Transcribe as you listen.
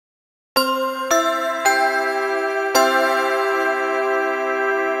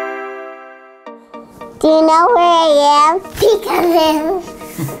Do you know where I am? Because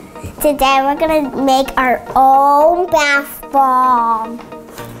today we're gonna make our own bath bomb.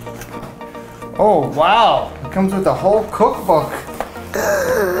 Oh wow! It comes with a whole cookbook.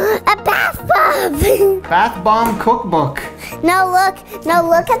 A bath bomb. Bath bomb cookbook. No,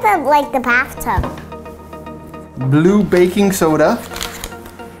 look at the bathtub. Blue baking soda.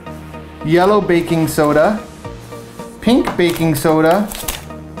 Yellow baking soda. Pink baking soda.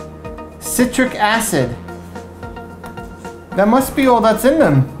 Citric acid. That must be all that's in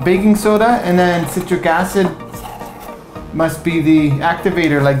them. Baking soda and then citric acid must be the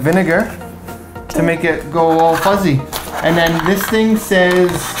activator, like vinegar, to make it go all fuzzy. And then this thing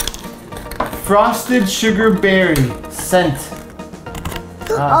says frosted sugar berry scent.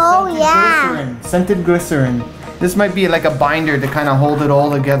 Oh yeah. Glycerin, scented glycerin. This might be like a binder to kind of hold it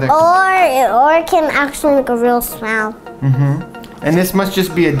all together. Or it can actually make a real smell. And this must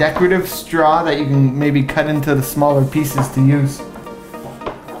just be a decorative straw that you can maybe cut into the smaller pieces to use.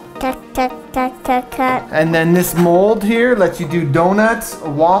 Cut, cut, cut, cut, cut. And then this mold here lets you do donuts,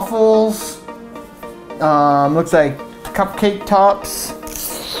 waffles, looks like cupcake tops,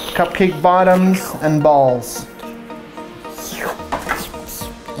 cupcake bottoms, and balls.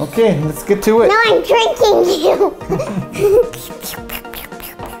 Okay, let's get to it. No, I'm drinking you.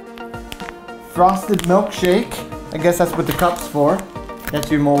 Frosted milkshake. I guess that's what the cup's for.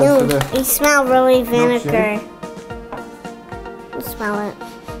 That's your mold for the... You smell really vinegar. You smell it.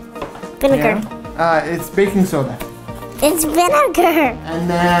 Vinegar. Yeah. It's baking soda. It's vinegar. And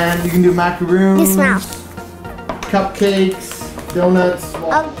then you can do macaroons. You smell. Cupcakes, donuts.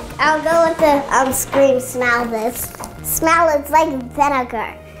 I'll go with the scream. Smell this. Smell it's like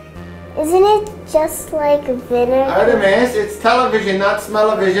vinegar. Isn't it just like vinegar? Artemis, it's television, not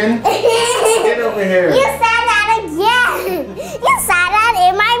smell-o-vision. Get over here. You said that again. You said that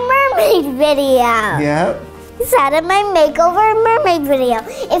in my mermaid video. Yeah. You said in my makeover mermaid video.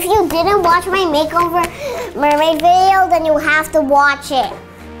 If you didn't watch my makeover mermaid video, then you have to watch it.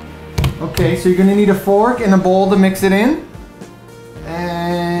 Okay, so you're gonna need a fork and a bowl to mix it in.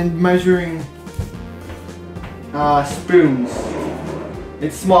 And measuring spoons.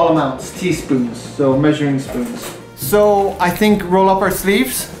 It's small amounts, teaspoons, so measuring spoons. So I think roll up our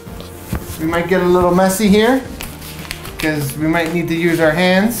sleeves. We might get a little messy here because we might need to use our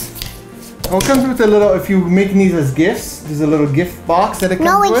hands. Oh, it comes with a little, if you're making these as gifts, there's a little gift box that it comes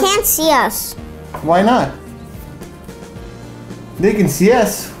with. No, we can't see us. Why not? They can see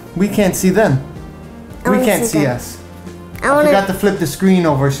us. We can't see them. We can't see us. I forgot to flip the screen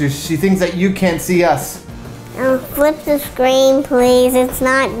over so she thinks that you can't see us. Flip the screen, please. It's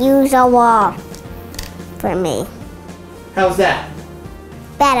not usual for me. How's that?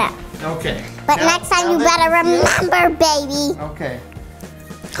 Better. Okay. But next time you better remember, baby. Okay.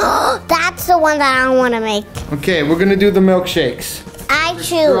 That's the one that I want to make. Okay, we're gonna do the milkshakes. I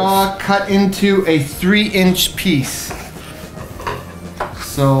choose. Straw cut into a 3-inch piece.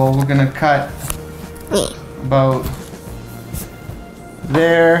 So we're gonna cut about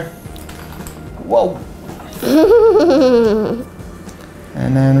there. Whoa.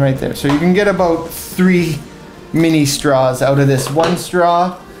 And then right there. So you can get about 3 mini straws out of this one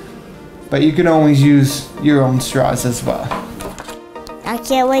straw, but you can always use your own straws as well. I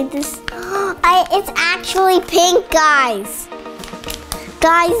can't wait this. It's actually pink, guys.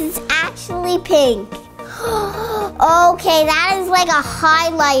 Guys, it's actually pink. Okay, that is like a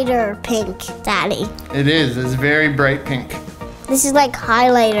highlighter pink, Daddy. It is. It's very bright pink. This is like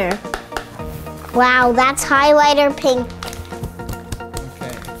highlighter. Wow, that's highlighter pink.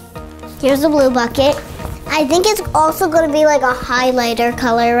 Okay. Here's the blue bucket. I think it's also going to be like a highlighter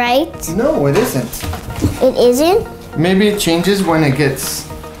color, right? No, it isn't. It isn't? Maybe it changes when it gets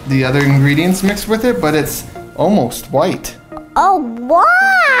the other ingredients mixed with it, but it's almost white. Oh,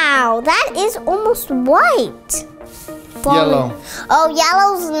 wow! That is almost white. Yellow. Oh,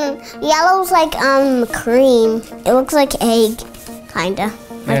 yellow's like cream. It looks like egg, kinda.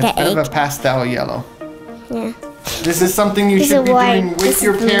 Like Yeah, an egg. kind of a pastel yellow. Yeah. This is something you should be doing with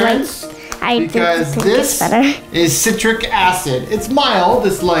your parents because this is citric acid. It's mild,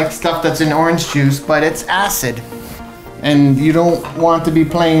 it's like stuff that's in orange juice, but it's acid. And you don't want to be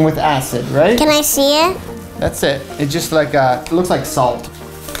playing with acid, right? Can I see it? That's it. It's just like it looks like salt.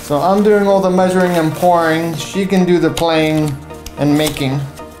 So I'm doing all the measuring and pouring. She can do the playing and making.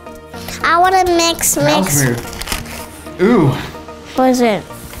 I want to mix. Smells weird. Ooh. What is it?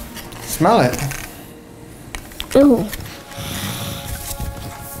 Smell it. Ooh.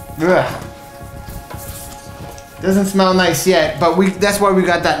 Ugh. Doesn't smell nice yet, but that's why we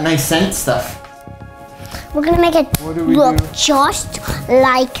got that nice scent stuff. We're gonna make it What do we look do? just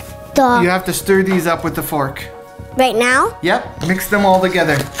like You have to stir these up with the fork. Right now? Yep, mix them all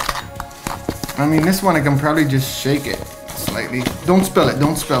together. I mean, this one I can probably just shake it slightly. Don't spill it,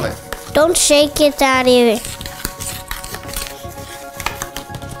 don't spill it. Don't shake it, Daddy.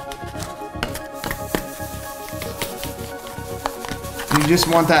 You just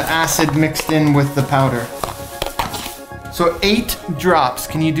want that acid mixed in with the powder. So 8 drops.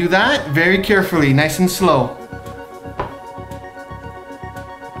 Can you do that? Very carefully, nice and slow.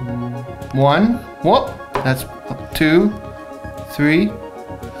 1. Whoop. That's 2, 3,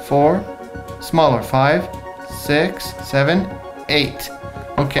 4. Smaller. 5, 6, 7, 8.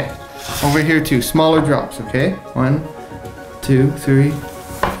 Okay. Over here too. Smaller drops. Okay. 1, 2, 3,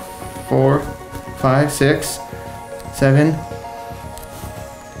 4, 5, 6, 7,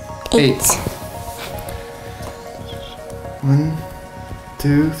 8. 1,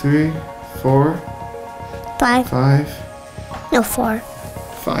 2, 3, 4, 5. 5. No, 4.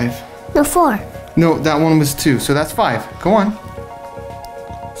 5. No, 4. No, that one was 2, so that's 5. Go on.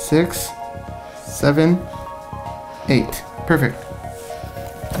 6, 7, 8. Perfect.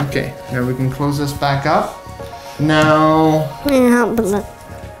 Okay, now we can close this back up. Now,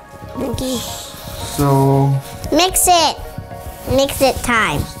 Okay. so Mix it. Mix it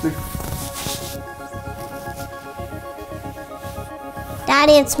time.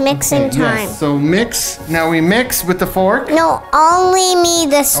 Daddy, it's mixing time. yes, so mix. Now we mix with the fork. No, only me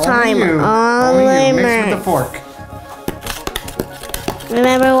this time. Only you. Only you. Mix with the fork.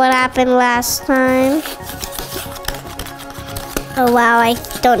 Remember what happened last time? Oh wow, I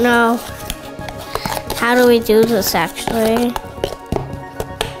don't know. How do we do this actually?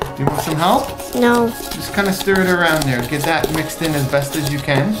 Do you want some help? No. Just kind of stir it around there. Get that mixed in as best as you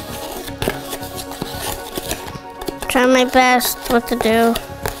can. Try my best what to do.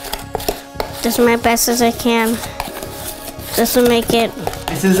 Just my best as I can. Just to make it.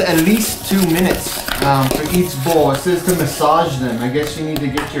 It says at least 2 minutes for each bowl. It says to massage them. I guess you need to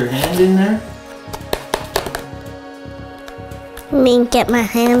get your hand in there. I mean, get my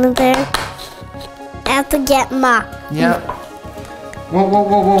hand in there. I have to get my. Yep. Whoa, whoa,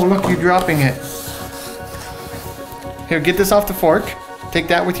 whoa, whoa. Look, you're dropping it. Here, get this off the fork. Take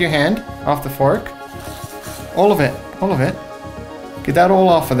that with your hand off the fork. All of it. All of it. Get that all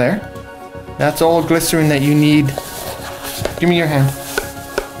off of there. That's all glycerin that you need. Give me your hand.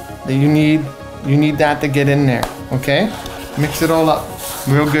 That you need that to get in there. Okay? Mix it all up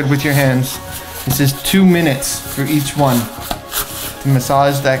real good with your hands. This is 2 minutes for each one to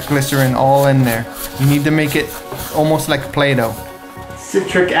massage that glycerin all in there. You need to make it almost like Play-Doh.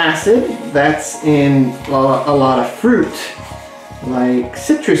 Citric acid, that's in a lot of fruit, like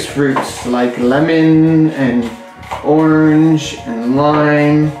citrus fruits, like lemon and orange and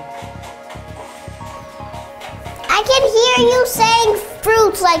lime. I can hear you saying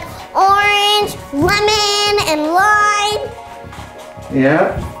fruits like orange, lemon, and lime.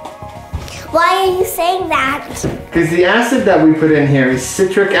 Yeah. Why are you saying that? Because the acid that we put in here is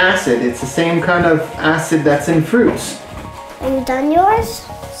citric acid. It's the same kind of acid that's in fruits. Are you done yours?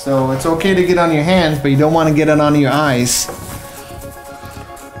 So it's okay to get on your hands, but you don't want to get it on your eyes.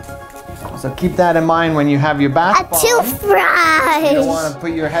 So keep that in mind when you have your bath A bomb. toothbrush. You don't want to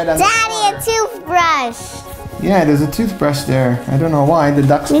put your head on Daddy, a toothbrush. Yeah, there's a toothbrush there. I don't know why. The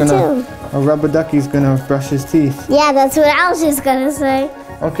duck's Me gonna, too. a rubber ducky's gonna brush his teeth. Yeah, that's what I was just gonna say.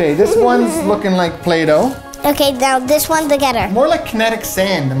 Okay, this one's looking like Play-Doh. Okay, now this one together. More like kinetic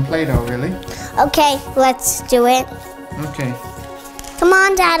sand than Play-Doh, really. Okay, let's do it. Okay. Come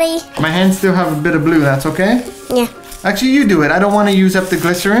on, Daddy. My hands still have a bit of blue, that's okay? Yeah. Actually, you do it. I don't want to use up the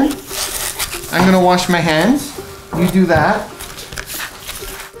glycerin. I'm gonna wash my hands. You do that.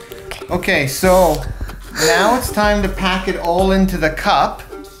 Okay, so now it's time to pack it all into the cup.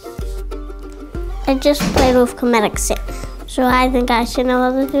 I just played with kinetic sand, so I think I should know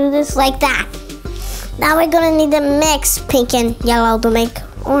how to do this like that. Now we're gonna need to mix pink and yellow to make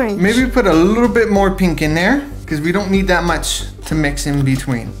orange. Maybe put a little bit more pink in there, because we don't need that much to mix in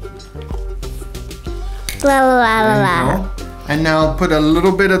between. La la la There you la. go. And now put a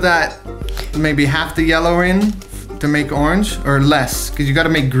little bit of that, maybe half the yellow in to make orange, or less, because you got to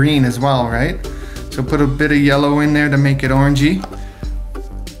make green as well, right? So put a bit of yellow in there to make it orangey.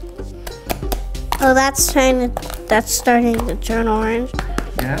 Oh, that's starting to turn orange.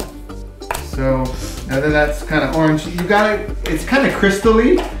 Yeah. So now that that's kind of orange, you gotta, it's kind of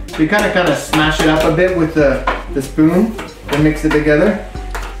crystally. So you kind of smash it up a bit with the spoon and mix it together.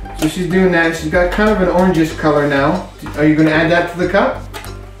 So she's doing that. She's got kind of an orangish color now. Are you gonna add that to the cup?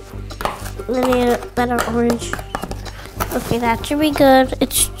 I need a better orange. Okay, that should be good.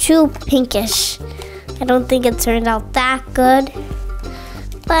 It's too pinkish. I don't think it turned out that good.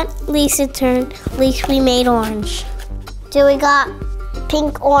 But at least it turned, at least we made orange. So we got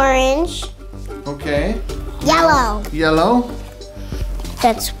pink, orange, Okay. yellow. Yellow.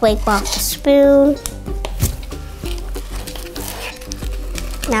 Let's wipe off the spoon.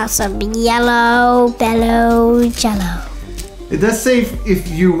 Now some yellow, bellow, jello. It does say if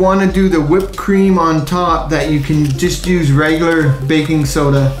you want to do the whipped cream on top that you can just use regular baking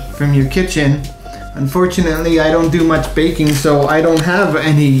soda from your kitchen. Unfortunately, I don't do much baking, so I don't have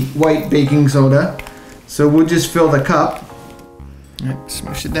any white baking soda. So we'll just fill the cup. Right,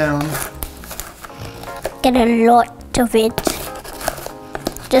 smush it down. Get a lot of it.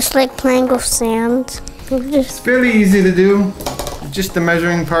 Just like playing with sand. It's fairly easy to do. Just the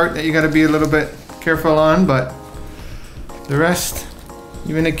measuring part that you got to be a little bit careful on, but the rest,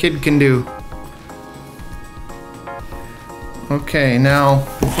 even a kid can do. Okay, now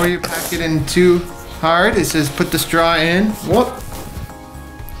before you pack it in too hard, it says put the straw in. Whoop!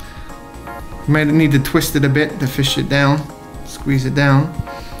 You might need to twist it a bit to fish it down, squeeze it down.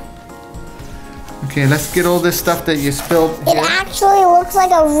 Okay, let's get all this stuff that you spilled It here. actually looks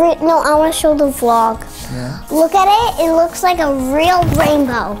like a no, I want to show the vlog. Yeah. Look at it. It looks like a real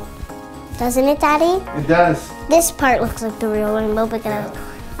rainbow. Doesn't it, Daddy? It does. This part looks like the real rainbow because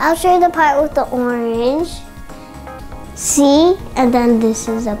I'll show you the part with the orange. See? And then this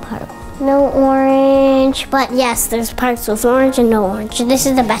is a part. No orange. But yes, there's parts with orange and no orange. This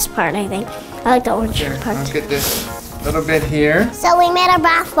is the best part, I think. I like the orange Here, part. I'll get this little bit here. So we made a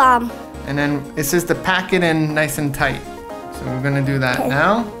bath bomb. And then it says to pack it in nice and tight. So we're gonna do that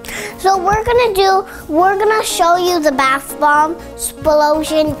now. So we're gonna show you the bath bomb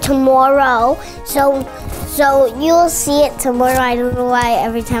explosion tomorrow. So you'll see it tomorrow. I don't know why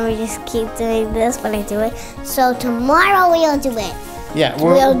every time we just keep doing this, but I do it. So tomorrow we'll do it. Yeah,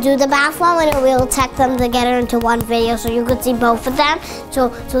 We'll do the bath bomb and we'll tag them together into one video so you can see both of them. So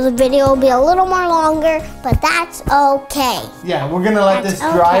the video will be a little more longer, but that's okay. yeah, we're gonna let this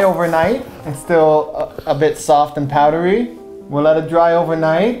That's dry okay. overnight. It's still a bit soft and powdery. We'll let it dry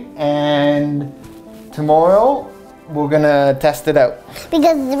overnight, and tomorrow we're gonna test it out.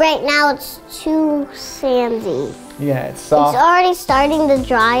 Because right now it's too sandy. Yeah, it's It's soft. already starting to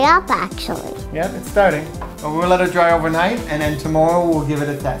dry up actually. Yeah, it's starting. But we'll let it dry overnight, and then tomorrow we'll give it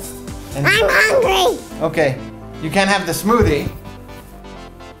a test. And I'm hungry. okay, you can't have the smoothie.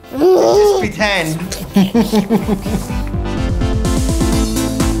 Just pretend.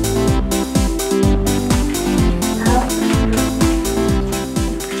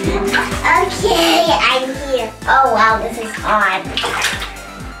 Okay, I'm here. Oh wow, this is hot.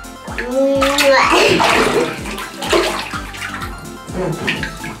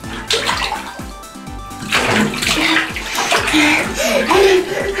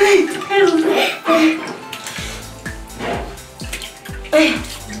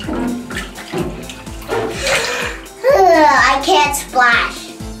 I can't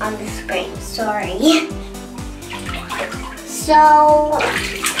splash on the screen, sorry. So,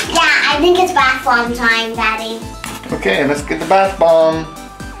 yeah, I think it's bath bomb time, Daddy. Okay, let's get the bath bomb.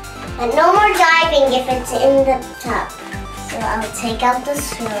 But no more diving if it's in the tub. So I'll take out the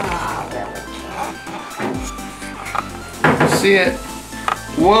straw. See it?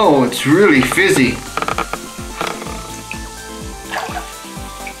 Whoa, it's really fizzy.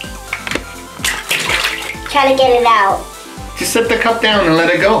 Try to get it out. Just set the cup down and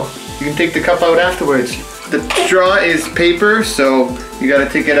let it go. You can take the cup out afterwards. The straw is paper, so you gotta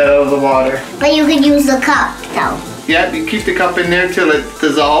take it out of the water. But you could use the cup, though. Yeah, you keep the cup in there till it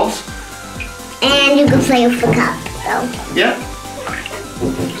dissolves. And you can play with the cup, though. Yeah.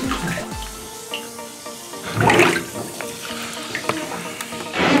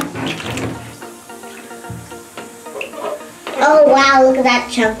 Oh wow, look at that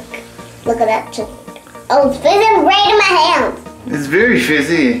chunk. Look at that chunk. Oh, it's fizzing right in my hand. It's very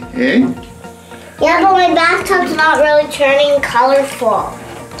fizzy, eh? Yeah, but my bathtub's not really turning colorful.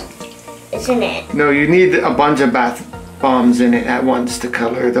 Isn't it? No, you need a bunch of bath bombs in it at once to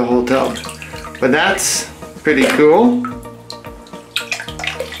color the whole tub. But that's pretty cool.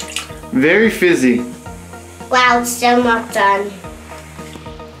 Very fizzy. Wow, it's still not done.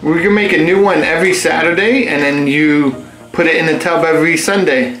 We can make a new one every Saturday, and then you put it in the tub every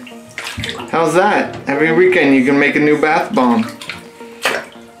Sunday. How's that? Every weekend you can make a new bath bomb.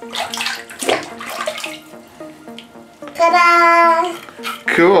 Ta-da!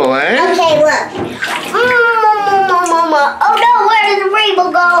 Cool, eh? Okay, look. Oh no, where did the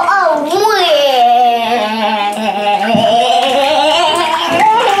rainbow go? Oh,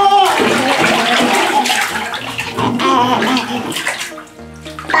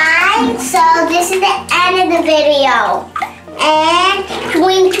 Bye. So this is the end of the video. And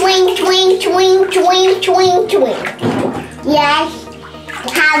twinkle. twing, twing, twing, twing. Yes.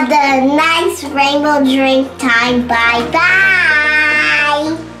 Have the nice rainbow drink time. Bye bye.